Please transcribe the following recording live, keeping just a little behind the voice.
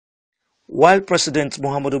While President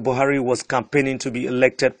Muhammadu Buhari was campaigning to be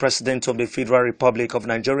elected President of the Federal Republic of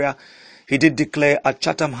Nigeria, he did declare at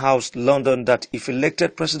Chatham House, London, that if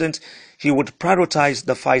elected president, he would prioritize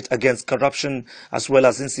the fight against corruption as well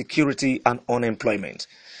as insecurity and unemployment.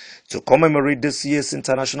 To commemorate this year's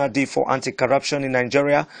International Day for Anti-Corruption in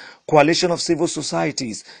Nigeria, Coalition of Civil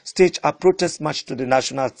Societies staged a protest march to the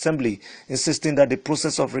National Assembly, insisting that the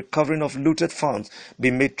process of recovering of looted funds be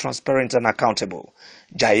made transparent and accountable.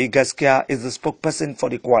 Jai Gaskia is the spokesperson for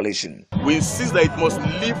the coalition. We insist that it must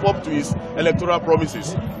live up to its electoral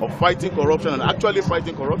promises of fighting corruption and actually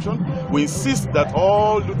fighting corruption. We insist that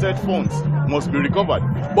all looted funds must be recovered.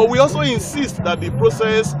 But we also insist that the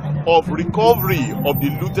process of recovery of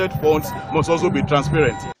the looted funds must also be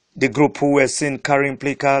transparent. The group, who were seen carrying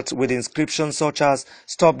placards with inscriptions such as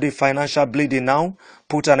 "Stop the financial bleeding now,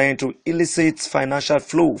 put an end to illicit financial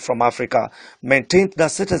flow from Africa," maintained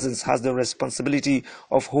that citizens has the responsibility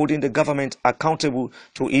of holding the government accountable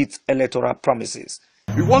to its electoral promises.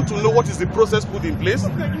 We want to know what is the process put in place,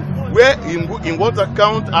 where in what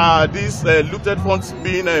account are these looted funds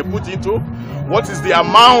being put into, what is the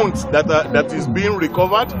amount that is being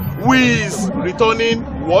recovered, who is returning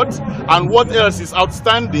what, and what else is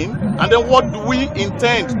outstanding, and then what do we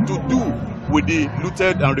intend to do with the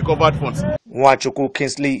looted and recovered funds. Nwachukwu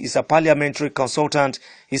Kingsley is a parliamentary consultant.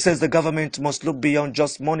 He says the government must look beyond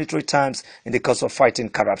just monetary terms in the cause of fighting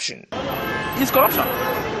corruption. It's corruption.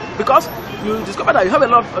 Because you discover that you have a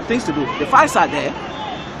lot of things to do. The files are there,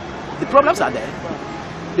 the problems are there,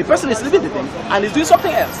 the person is living the thing and is doing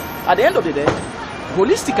something else. At the end of the day,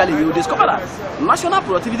 holistically you will discover that national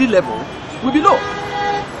productivity level will be low.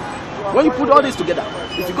 When you put all this together,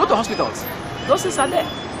 if you go to hospitals, those things are there.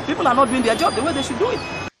 People are not doing their job the way they should do it.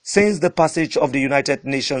 Since the passage of the United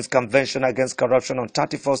Nations Convention Against Corruption on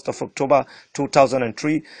 31st of October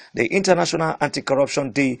 2003, the International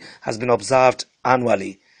Anti-Corruption Day has been observed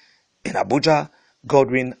annually. In Abuja,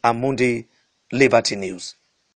 Godwin Amundi, Liberty News.